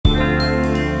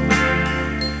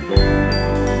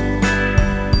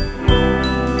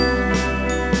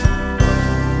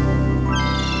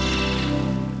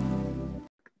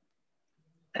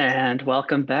And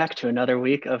welcome back to another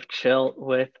week of Chill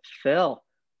with Phil,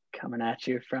 coming at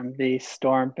you from the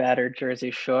storm battered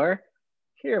Jersey Shore,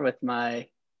 here with my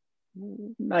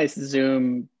nice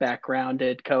Zoom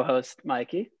backgrounded co host,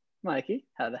 Mikey. Mikey,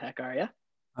 how the heck are you?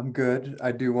 I'm good.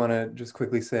 I do want to just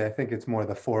quickly say I think it's more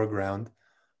the foreground.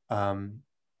 Um,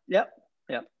 Yep,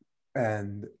 yep.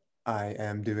 and I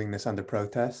am doing this under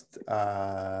protest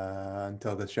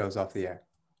until the show's off the air.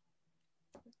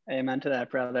 Amen to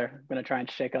that, brother. I'm going to try and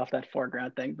shake off that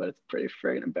foreground thing, but it's pretty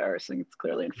friggin' embarrassing. It's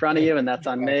clearly in front of you, and that's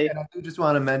on me. And I do just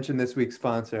want to mention this week's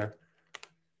sponsor,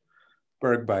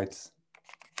 Berg Bites.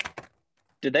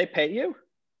 Did they pay you?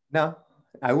 No,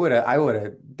 I would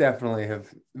have definitely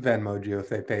have Venmoed you if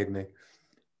they paid me.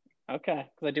 Okay,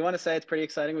 because I do want to say it's pretty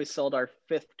exciting. We sold our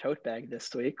 5th tote bag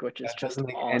this week, which is That just doesn't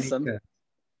make any awesome. sense.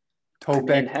 Tote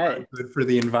bags hey, are good for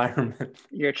the environment.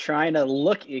 You're trying to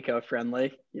look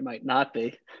eco-friendly. You might not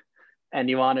be. And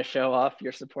you want to show off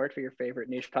your support for your favorite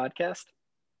niche podcast?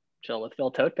 Chill with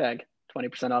Phil tote bag,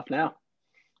 20% off now.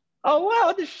 Oh,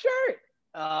 wow, the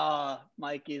shirt.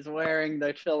 Mikey's wearing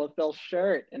the Chill with Phil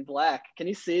shirt in black. Can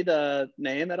you see the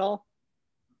name at all?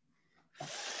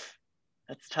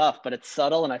 That's tough, but it's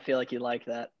subtle, and I feel like you like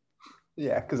that.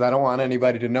 Yeah, because I don't want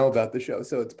anybody to know about the show,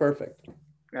 so it's perfect.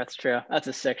 That's true. That's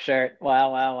a sick shirt.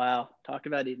 Wow, wow, wow. Talk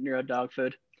about eating your own dog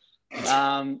food.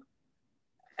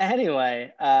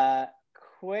 Anyway,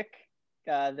 quick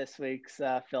this week's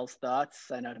Phil's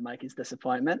thoughts. I know to Mikey's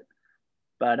disappointment,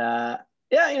 but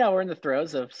yeah, we're in the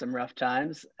throes of some rough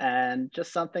times, and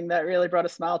just something that really brought a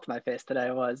smile to my face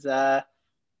today was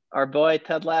our boy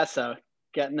Ted Lasso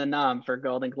getting a nom for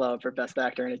Golden Globe for Best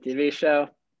Actor in a TV Show.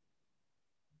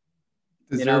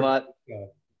 You know what?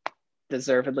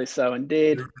 Deservedly so,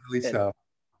 indeed. Deservedly so.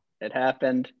 It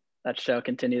happened. That show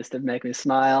continues to make me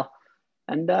smile.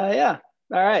 And yeah.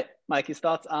 All right. Mikey's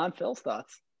thoughts on Phil's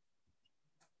thoughts.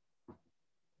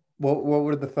 What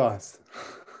were the thoughts?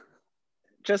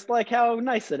 Just like how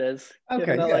nice it is.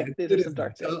 Okay, yeah, like these are some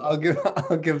dark days. I'll give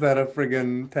that a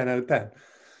friggin' 10 out of 10.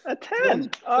 A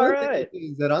 10. All right.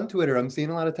 Is that on Twitter, I'm seeing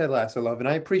a lot of Ted Lasso love, and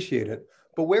I appreciate it.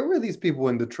 But where were these people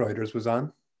when Detroiters was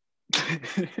on?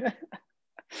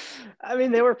 I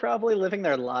mean, they were probably living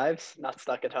their lives, not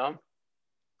stuck at home.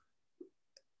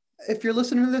 If you're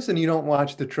listening to this and you don't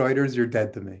watch Detroiters, you're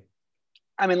dead to me.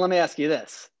 I mean, let me ask you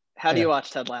this. How do you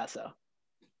watch Ted Lasso?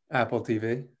 Apple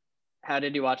TV. How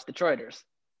did you watch Detroiters?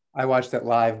 I watched it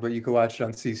live, but you could watch it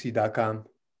on cc.com.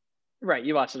 Right.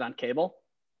 You watched it on cable?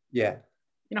 Yeah.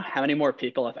 You know how many more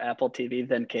people have Apple TV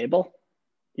than cable?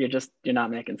 You're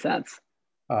not making sense.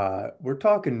 We're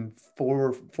talking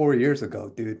four years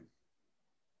ago, dude.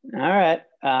 All right.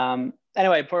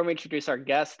 Anyway, before we introduce our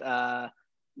guest,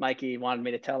 Mikey wanted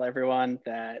me to tell everyone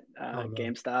that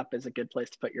GameStop is a good place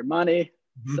to put your money.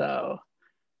 Mm-hmm. So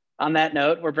on that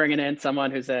note, we're bringing in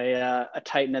someone who's a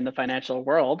titan in the financial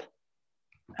world.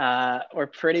 We're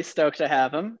pretty stoked to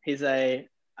have him. He's I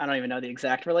don't even know the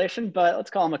exact relation, but let's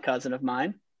call him a cousin of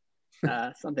mine.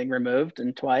 Something removed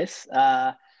and twice. It's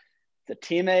a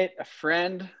teammate, a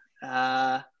friend.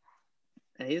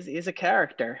 He's a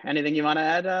character. Anything you want to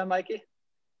add, Mikey?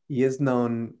 He is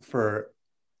known for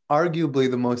arguably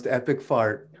the most epic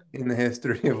fart in the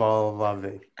history of all of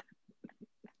Lave.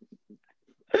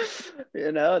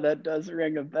 That does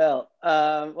ring a bell.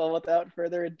 Well, without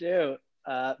further ado,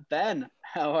 Ben,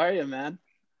 how are you, man?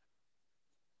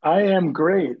 I am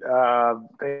great.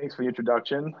 Thanks for the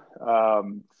introduction.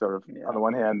 On the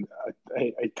one hand,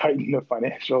 a titan of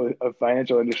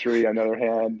financial industry. On the other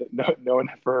hand, known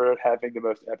for having the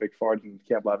most epic fart in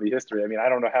Camp Lave history. I mean, I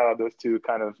don't know how those two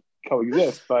kind of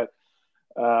coexist, but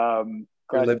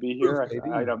glad to be here.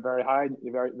 I'm very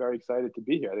very excited to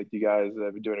be here. I think you guys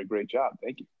have been doing a great job.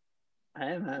 Thank you.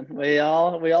 Hey, man. We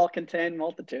all contain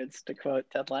multitudes, to quote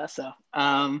Ted Lasso.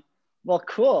 Well,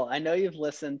 cool. I know you've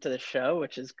listened to the show,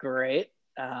 which is great.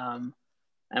 And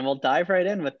we'll dive right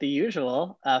in with the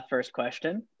usual first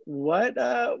question. What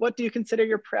do you consider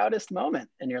your proudest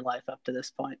moment in your life up to this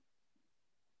point?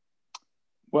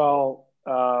 Well,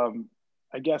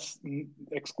 I guess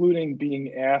excluding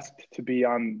being asked to be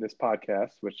on this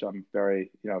podcast, which I'm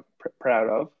very proud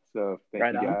of. So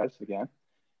thank you guys again.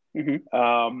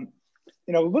 Mm-hmm.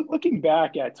 Looking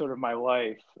back at sort of my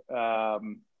life.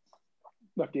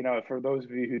 Look, for those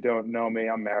of you who don't know me,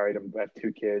 I'm married. I have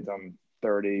 2 kids. I'm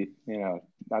 30.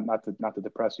 Not to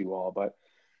depress you all, but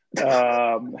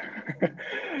I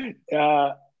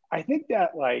think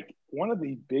that one of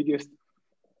the biggest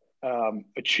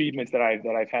achievements that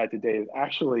I've had today is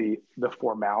actually the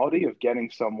formality of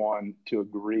getting someone to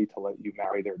agree to let you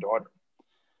marry their daughter.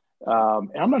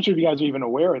 And I'm not sure if you guys are even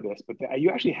aware of this, but you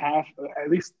actually have, at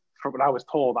least from what I was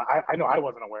told, I know I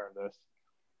wasn't aware of this,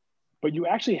 but you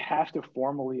actually have to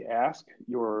formally ask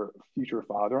your future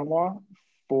father-in-law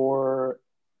for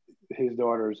his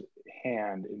daughter's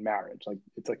hand in marriage. Like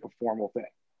it's like a formal thing.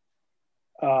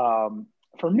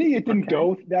 For me, it didn't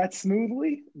go that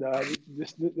smoothly. I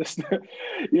guess I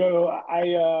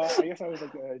was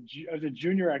like I was a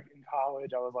junior in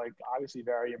college. I was like obviously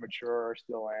very immature,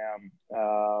 still am.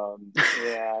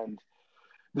 And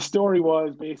the story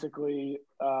was basically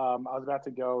I was about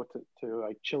to go to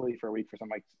like Chile for a week for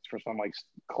some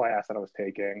class that I was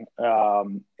taking,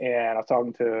 and I was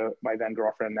talking to my then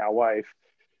girlfriend, now wife,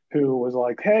 who was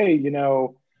like, "Hey,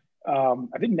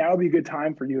 I think now would be a good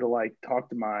time for you to like talk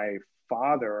to my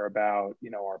father about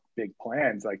our big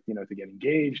plans, like to get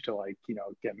engaged, to like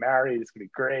get married. It's gonna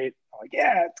be great." I'm like,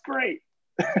 "Yeah, it's great."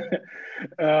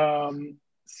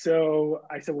 So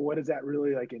I said, "Well, what does that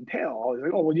really like entail?" He's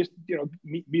like, "Oh, well, just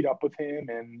meet up with him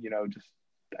and just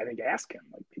I think ask him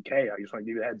like, hey, I just want to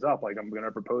give you a heads up, like I'm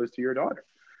gonna propose to your daughter."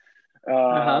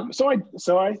 So I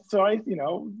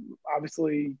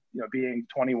obviously being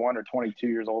 21 or 22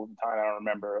 years old at the time, I don't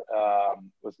remember,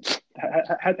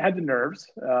 had the nerves.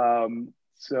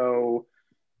 So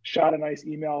shot a nice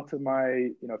email to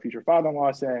my future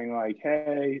father-in-law saying like,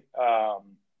 "Hey,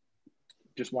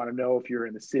 just want to know if you're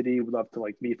in the city, would love to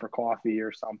like meet for coffee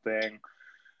or something."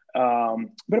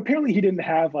 But apparently he didn't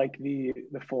have like the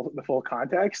full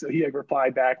context. So he like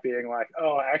replied back being like,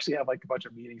 "Oh, I actually have like a bunch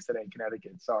of meetings today in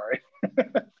Connecticut. Sorry."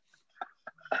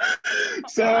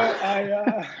 So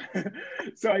I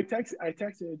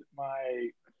texted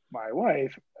my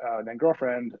wife, then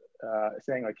girlfriend,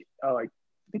 saying like, "Oh, like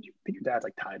I think your dad's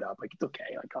like tied up. Like it's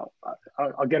okay. Like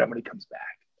I'll get him when he comes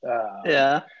back."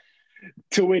 Yeah.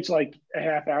 To which, like a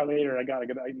half hour later, I got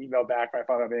an email back from my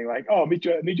father being like, "Oh, meet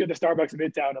you at the Starbucks in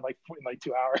Midtown in like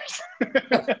 2 hours."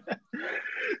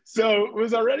 So it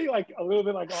was already like a little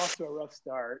bit like off to a rough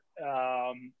start.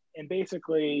 And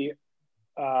basically,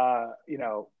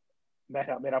 met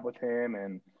up with him,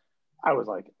 and I was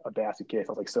like a basket case.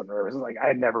 I was like so nervous. Like I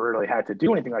had never really had to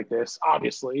do anything like this,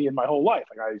 obviously, in my whole life.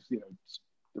 Like I was,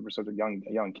 was such a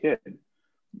young kid.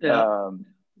 Yeah.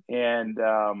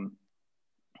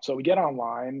 So we get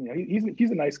online. He's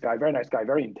a nice guy,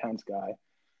 very intense guy.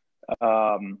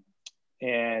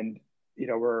 And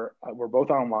we're both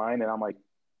online, and I'm like,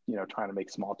 trying to make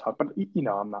small talk, but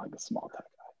I'm not like a small talk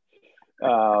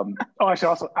guy. I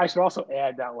should also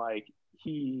add that like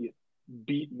he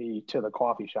beat me to the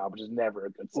coffee shop, which is never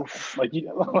a good sign.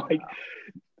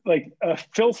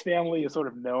 Phil's family is sort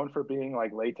of known for being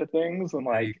like late to things, and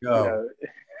like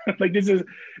like this is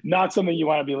not something you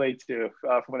want to be late to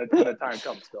when the time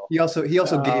comes, Phil. He also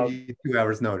gave you 2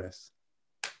 hours notice.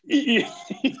 Yeah,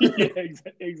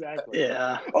 exactly.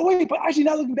 Yeah. Oh wait, but actually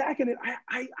now looking back at it,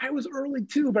 I was early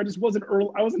too, but I just wasn't early.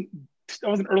 I wasn't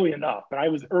early enough, but I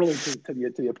was early to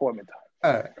the appointment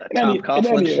time. Tom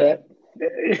Coughlin shit.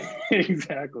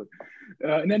 Exactly.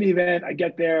 In any event, I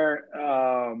get there.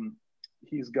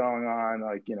 He's going on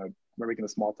like we're making a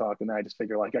small talk, and then I just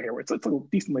figure like, okay, it's a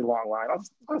decently long line. I'll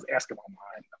just ask him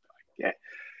online. Like,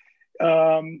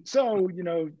 yeah. So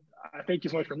thank you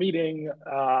so much for meeting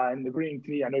and agreeing to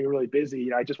me. I know you're really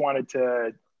busy. I just wanted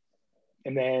to,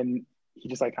 and then he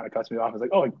just like kind of cuts me off. He's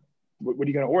like, "Oh, what are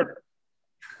you gonna order?"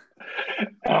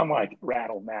 And I'm like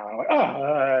rattled now. I'm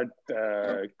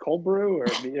like, cold brew or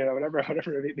whatever,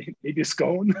 maybe a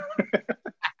scone.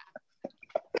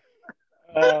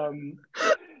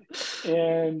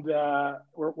 And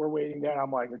we're waiting there. And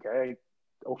I'm like, okay,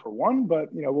 0 for 1,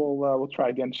 but we'll try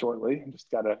again shortly.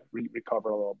 Just gotta recover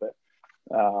a little bit.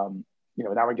 Now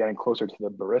we're getting closer to the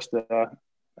barista.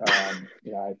 I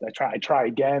try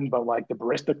again, but like the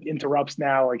barista interrupts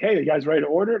now. Like, "Hey, you guys ready to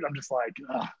order?" And I'm just like,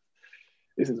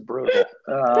 this is brutal.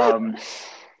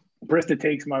 Barista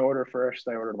takes my order first.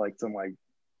 I ordered like some like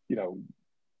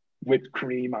whipped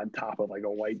cream on top of like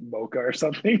a white mocha or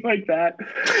something like that.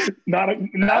 Not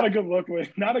a good look when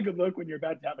you're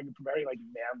about to have like a very like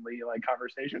manly like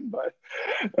conversation. But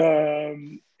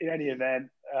in any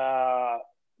event,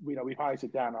 we finally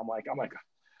sit down.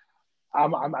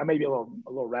 I may be a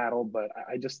little rattled, but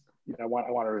I just I want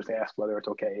to just ask whether it's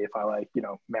okay if I like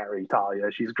marry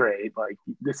Talia. She's great. Like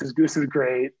this is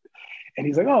great. And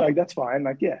he's like, "Oh, like that's fine."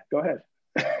 Like, "Yeah, go ahead."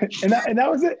 and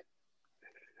that was it.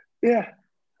 Yeah.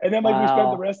 And then like we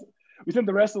spent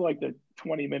the rest of like the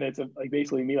 20 minutes of like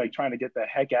basically me like trying to get the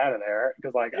heck out of there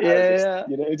because like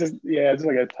it's just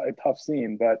like a tough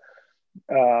scene, but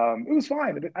it was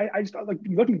fine. I just like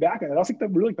looking back on it, I was like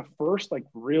the first like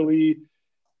really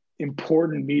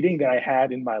important meeting that I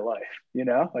had in my life,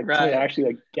 like right. It actually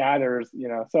like gathers,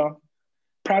 so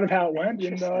proud of how it went,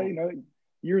 and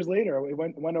years later, it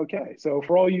went okay. So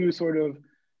for all you sort of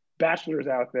bachelors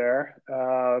out there,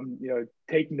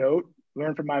 take note,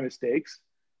 learn from my mistakes,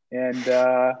 and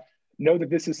know that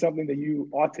this is something that you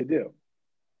ought to do.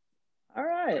 All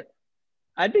right.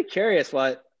 I'd be curious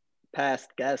what past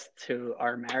guests who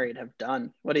are married have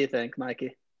done. What do you think,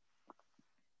 Mikey?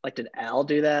 Like, did Al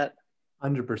do that?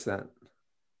 100%.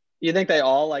 You think they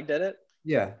all like did it?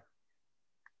 Yeah.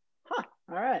 Huh.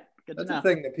 All right. Good That's to know. a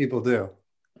thing that people do.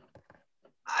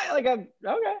 Okay.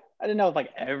 I didn't know if like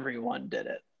everyone did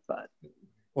it, but.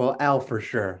 Well, Al for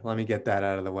sure. Let me get that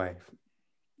out of the way.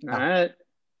 All right.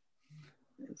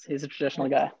 He's a traditional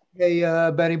guy. Hey,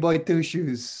 Benny Boy Two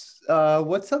Shoes.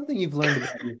 What's something you've learned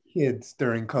about your kids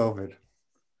during COVID?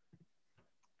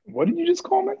 What did you just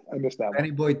call me? I missed that.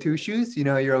 Benny Boy Two Shoes. You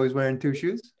know you're always wearing two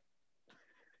shoes.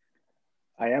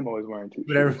 I am always wearing two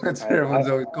But shoes. that's what everyone's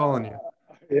always calling you.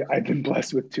 I've been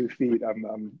blessed with 2 feet.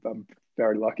 I'm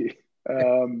very lucky.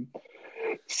 For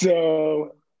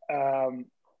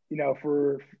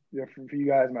you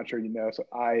guys, I'm not sure you know. So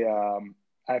I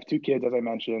have 2 kids, as I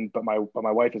mentioned, but my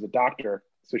wife is a doctor,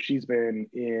 so she's been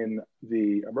in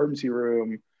the emergency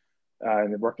room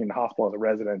and working in the hospital as a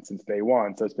resident since day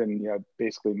one. So it's been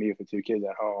basically me with the 2 kids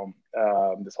at home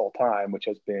this whole time, which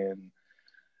has been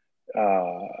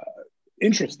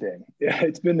interesting.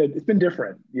 It's been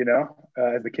different,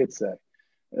 as the kids say.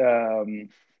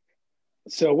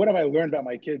 So what have I learned about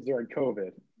my kids during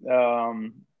COVID?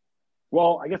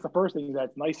 Well, I guess the first thing is that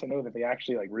it's nice to know that they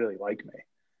actually like really like me.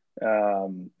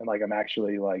 And like I'm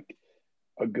actually like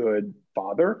a good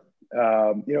father.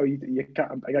 You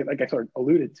kind of, like I sort of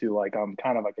alluded to, like I'm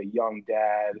kind of like a young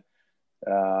dad.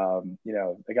 I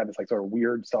got this like sort of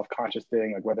weird self-conscious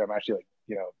thing, like whether I'm actually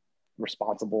like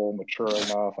responsible, mature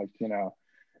enough. Like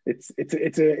it's a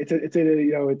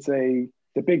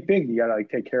big thing. You gotta like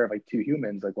take care of like 2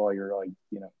 humans like while you're like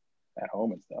at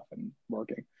home and stuff and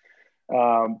working.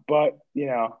 But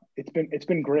it's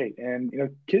been great,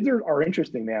 and kids are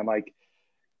interesting, man. Like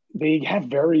they have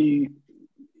very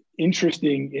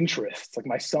interesting interests. Like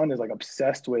my son is like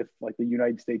obsessed with like the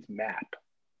United States map.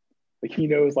 Like he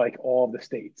knows like all of the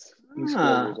states. He's 4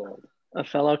 years old. A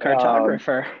fellow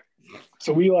cartographer.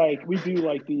 So we do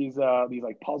like these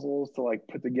like puzzles to like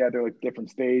put together like different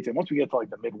states, and once we get to like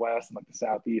the Midwest and like the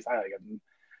Southeast,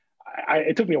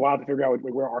 it took me a while to figure out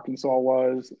where Arkansas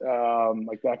was.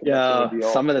 Like back in the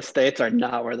some of the states are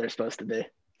not where they're supposed to be.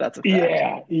 That's a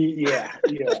fact. Yeah.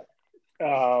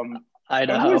 Idaho. I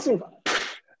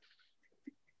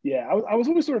was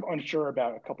always sort of unsure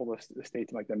about a couple of the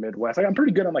states in like the Midwest. Like I'm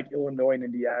pretty good on like Illinois and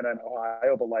Indiana and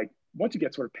Ohio, but like once you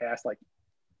get sort of past like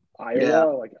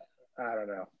Iowa, like I don't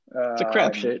know. It's a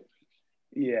crapshoot.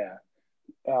 Yeah.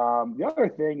 The other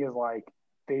thing is like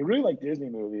they really like Disney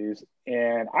movies,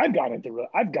 and I've gotten into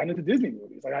Disney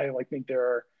movies. Like I like think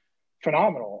they're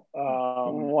phenomenal.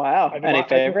 Wow. Any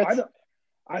favorites?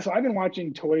 So I've been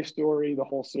watching Toy Story, the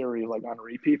whole series, like on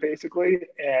repeat, basically.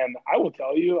 And I will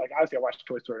tell you, like obviously I watched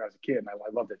Toy Story when I was a kid, and I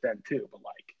loved it then too. But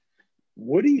like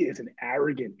Woody is an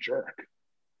arrogant jerk.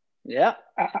 Yeah.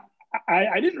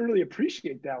 I didn't really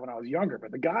appreciate that when I was younger,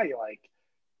 but the guy like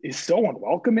is so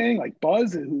unwelcoming. Like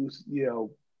Buzz, who's the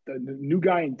new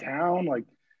guy in town, like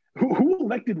who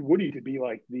elected Woody to be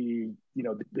like the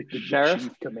sheriff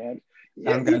chief command?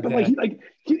 Yeah, but like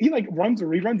he runs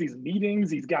these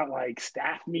meetings. He's got like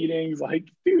staff meetings. Like,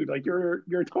 dude, like you're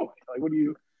a toy. Like, what are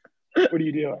you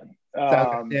doing?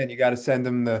 You got to send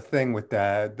him the thing with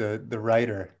the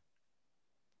writer.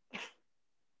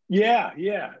 Yeah.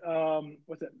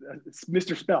 What's that? It's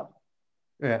Mr. Spell.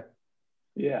 Yeah.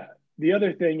 The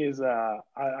other thing is, I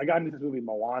got into this movie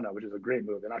Moana, which is a great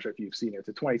movie. I'm not sure if you've seen it. It's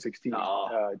a 2016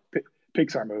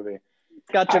 Pixar movie.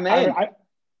 It's got Jermaine.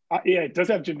 Yeah, it does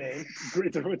have Jermaine.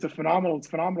 It's a phenomenal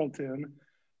tune.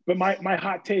 But my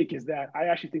hot take is that I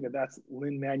actually think that that's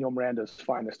Lin-Manuel Miranda's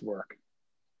finest work.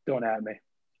 Don't at me.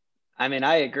 I mean,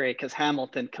 I agree, because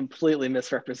Hamilton completely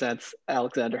misrepresents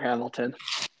Alexander Hamilton.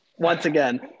 Once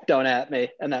again, don't at me,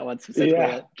 and that one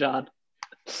specifically, John.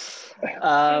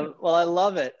 Well, I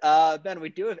love it. Ben, we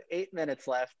do have 8 minutes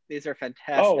left. These are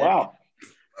fantastic. Oh, wow.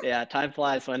 Yeah, time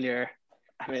flies when you're,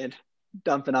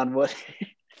 dumping on Woody.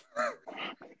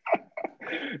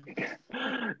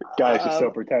 Guy's just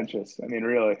so pretentious. I mean,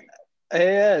 really. He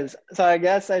is. So I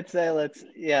guess I'd say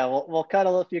we'll cut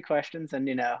a few questions and,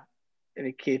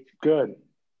 maybe keep the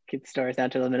stories down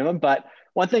to the minimum. But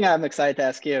one thing I'm excited to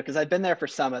ask you, because I've been there for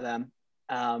some of them,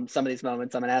 some of these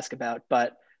moments I'm going to ask about,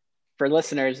 but for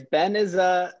listeners, Ben's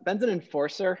an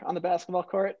enforcer on the basketball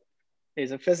court.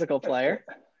 He's a physical player.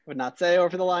 Would not say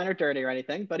over the line or dirty or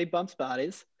anything, but he bumps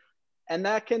bodies. And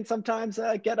that can sometimes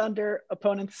get under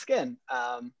opponents' skin.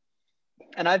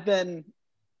 And I've been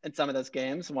in some of those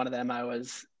games. One of them I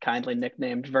was kindly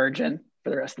nicknamed Virgin for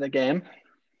the rest of the game,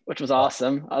 which was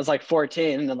awesome. I was like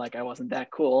 14 and like I wasn't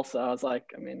that cool. So I was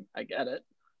like, I mean, I get it.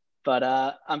 But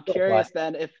I'm curious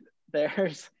then if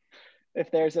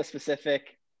there's a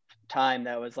specific time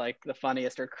that was like the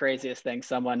funniest or craziest thing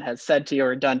someone has said to you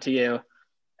or done to you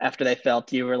after they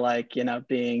felt you were like, you know,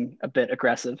 being a bit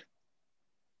aggressive.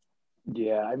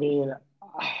 Yeah, I mean,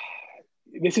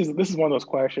 this is one of those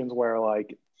questions where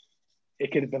like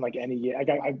it could have been like any year.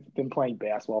 I've been playing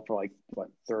basketball for like what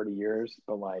 30 years,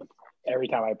 but like every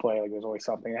time I play, like there's always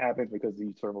something that happens because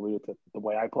you sort of alluded to the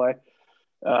way I play.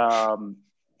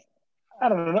 I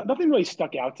don't know. Nothing really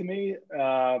stuck out to me.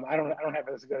 I don't have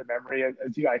as good a memory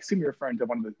as you. I assume you're referring to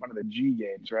one of the G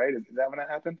games, right? Is that when that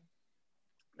happened?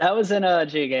 That was in a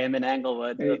G game in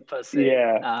Englewood. Yeah.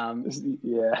 Yeah.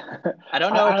 I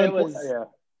don't know if it was. Yeah.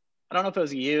 I don't know if it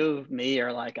was you, me,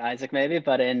 or like Isaac maybe,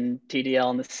 but in TDL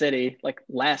in the city, like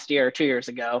last year or 2 years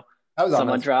ago,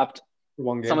 someone dropped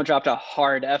a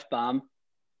hard F-bomb,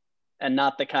 and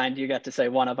not the kind you got to say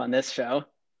one of on this show,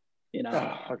 you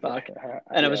know. Okay.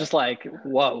 And it was just like,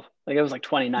 whoa, like it was like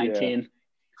 2019.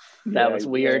 Yeah. That was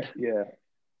weird. Yeah.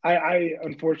 I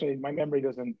unfortunately my memory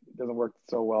doesn't work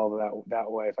so well that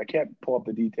way. If I can't pull up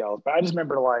the details, but I just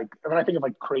remember like when I think of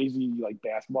like crazy like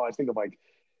basketball, I think of like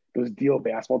those deal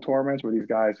basketball tournaments where these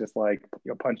guys just like, you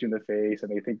know, punch you in the face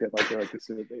and they think that like they're like this,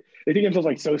 they take themselves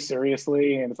like so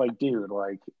seriously, and it's like, dude,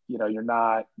 like, you know, you're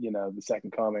not, you know, the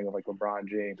second coming of like LeBron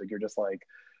James. Like you're just like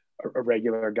a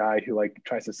regular guy who like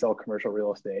tries to sell commercial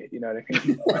real estate. You know what I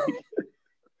mean?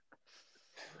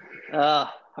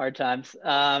 Hard times.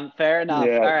 Fair enough.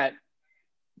 Yeah. All right.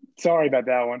 Sorry about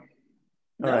that one.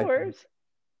 No worries.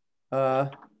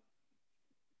 It's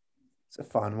a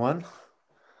fun one.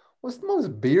 What's the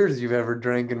most beers you've ever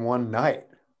drank in one night?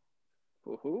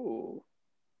 Ooh.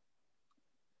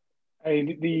 I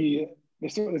mean,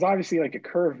 there's obviously like a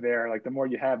curve there. Like the more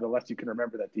you have, the less you can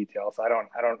remember that detail. So I don't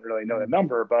really know the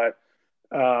number, but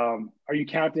are you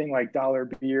counting like dollar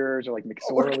beers or like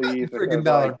McSorley's? Freaking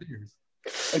dollar beers.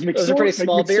 Like those are pretty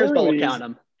small beers, but we'll count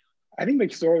them. I think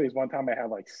McSorley's one time I had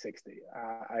like 60.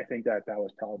 I think that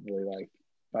was probably like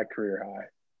my career high.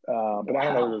 But I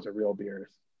don't know if those are real beers.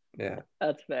 Yeah,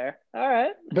 that's fair. All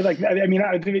right. But like, I mean,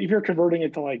 if you're converting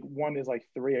it to like one is like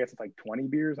 3, I guess it's like 20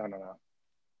 beers. I don't know.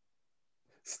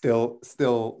 Still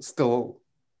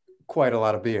quite a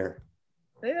lot of beer.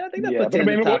 Yeah, I think that puts you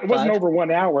in the top it wasn't over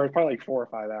 1 hour. It's probably like 4 or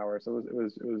 5 hours. So it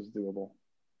was doable.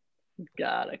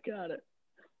 Got it.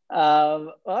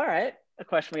 All right. A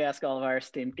question we ask all of our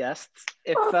esteemed guests: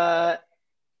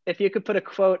 if you could put a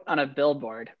quote on a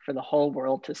billboard for the whole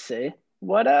world to see,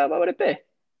 what would it be?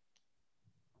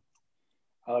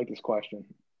 I like this question.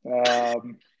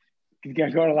 You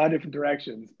can go in a lot of different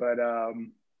directions, but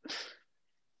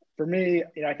for me,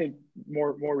 you know, I think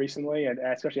more recently, and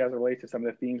especially as it relates to some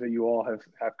of the themes that you all have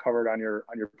covered on your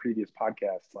previous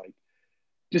podcasts, like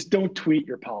just don't tweet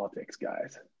your politics,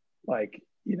 guys. Like,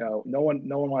 you know, no one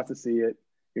wants to see it.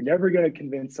 You're never going to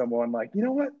convince someone like, you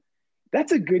know what,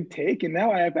 that's a good take, and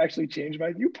now I have actually changed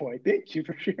my viewpoint. Thank you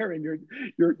for sharing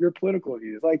your political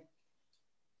views. Like,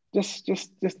 just you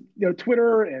know,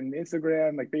 Twitter and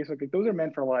Instagram, like Facebook, like, those are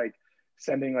meant for like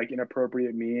sending like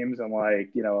inappropriate memes and like,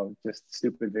 you know, just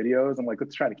stupid videos. I'm like,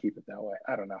 let's try to keep it that way.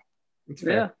 I don't know.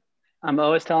 Yeah, I'm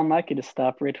always telling Mikey to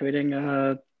stop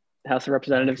retweeting House of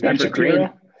Representatives member Green.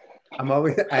 I am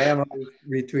always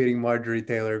retweeting Marjorie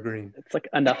Taylor Greene. It's like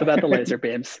enough about the laser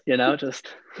beams, you know, just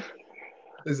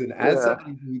listen, as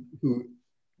somebody who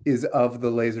is of the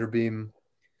laser beam.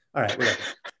 All right,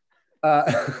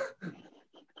 whatever.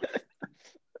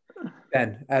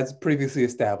 Ben, as previously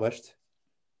established,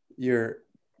 you're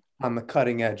on the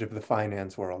cutting edge of the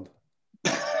finance world.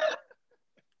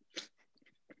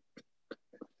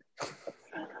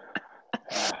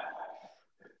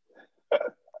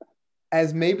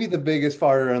 As maybe the biggest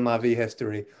farter in La Vie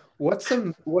history, what's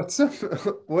some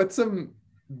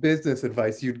business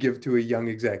advice you'd give to a young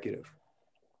executive?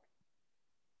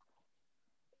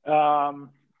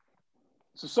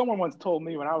 So someone once told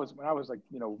me when I was like,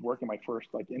 you know, working my first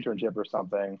like internship or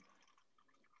something,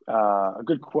 a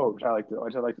good quote which I like to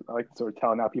sort of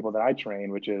tell now people that I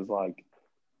train, which is like,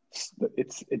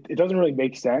 it doesn't really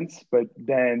make sense, but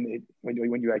then when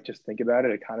you like just think about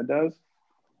it, it kind of does.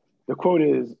 The quote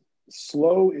is,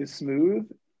 slow is smooth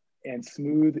and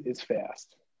smooth is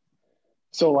fast.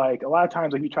 So like a lot of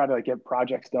times, like you try to like get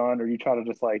projects done, or you try to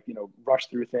just like, you know, rush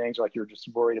through things, or like you're just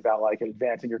worried about like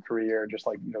advancing your career, just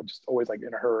like, you know, just always like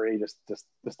in a hurry. Just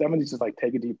definitely just like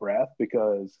take a deep breath,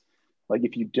 because like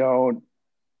if you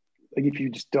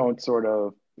just don't sort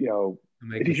of, you know,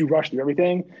 if you rush through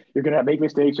everything, you're gonna make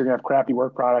mistakes. You're gonna have crappy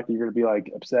work product. You're gonna be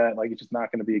like upset. Like it's just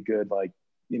not gonna be a good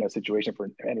situation for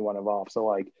anyone involved. So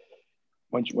like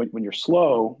when you're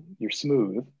slow, you're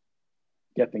smooth,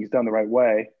 get things done the right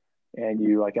way, and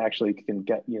you like actually can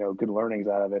get good learnings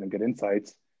out of it and good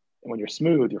insights. And when you're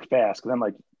smooth, you're fast, because then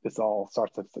like this all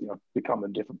starts to become a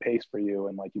different pace for you,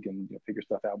 and like you can figure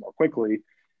stuff out more quickly,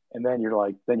 and then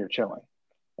you're chilling.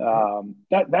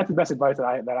 That's the best advice that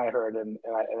I heard, and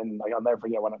like I'll never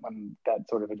forget when that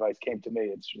sort of advice came to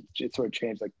me. It sort of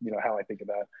changed like how I think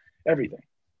about everything.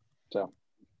 So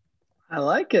I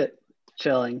like it.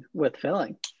 Chilling with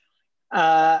filling.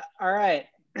 All right.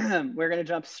 We're going to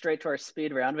jump straight to our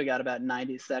speed round. We got about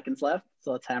 90 seconds left,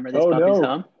 so let's hammer these puppies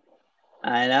home.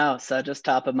 I know. So just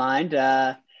top of mind.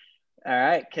 All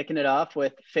right. Kicking it off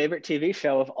with favorite TV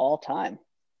show of all time.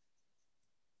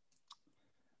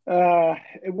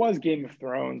 It was Game of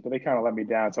Thrones, but they kind of let me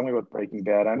down. So I'm going to go with Breaking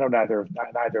Bad. I know neither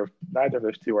of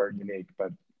those two are unique,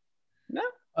 but no.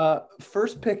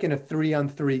 First pick in a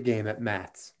 3-on-3 game at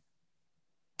Matt's.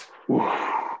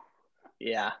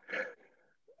 Yeah.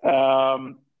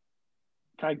 Can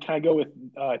I go with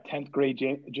 10th grade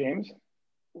James?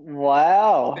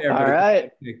 Wow. All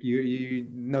right. You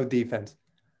no defense.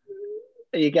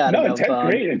 You got no in 10th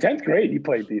grade. In 10th grade, you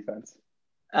played defense.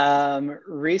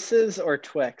 Reese's or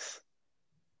Twix?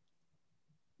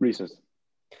 Reese's.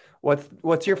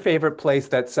 What's your favorite place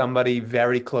that somebody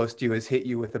very close to you has hit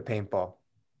you with a paintball?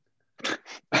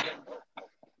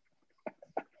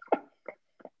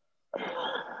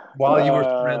 While you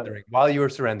were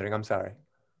surrendering, I'm sorry.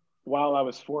 While I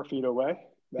was 4 feet away.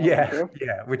 Yeah,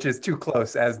 which is too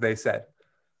close, as they said.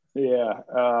 Yeah,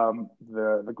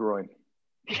 the groin.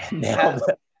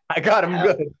 I got him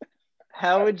good.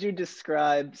 How would you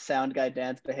describe Sound Guy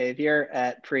Dan's behavior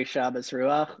at pre-Shabbos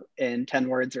Ruach in 10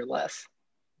 words or less?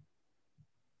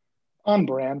 On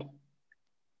brand.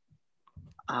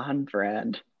 On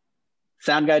brand.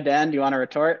 Sound Guy Dan, do you want to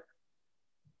retort?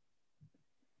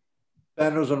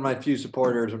 Ben was one of my few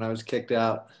supporters when I was kicked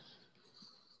out.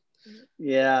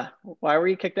 Yeah. Why were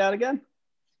you kicked out again?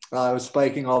 I was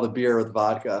spiking all the beer with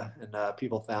vodka, and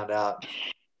people found out.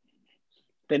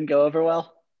 Didn't go over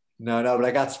well? No, but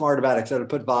I got smart about it, because I would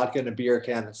put vodka in a beer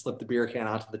can and slip the beer can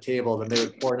onto the table, then they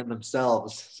would pour it in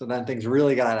themselves. So then things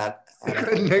really got out.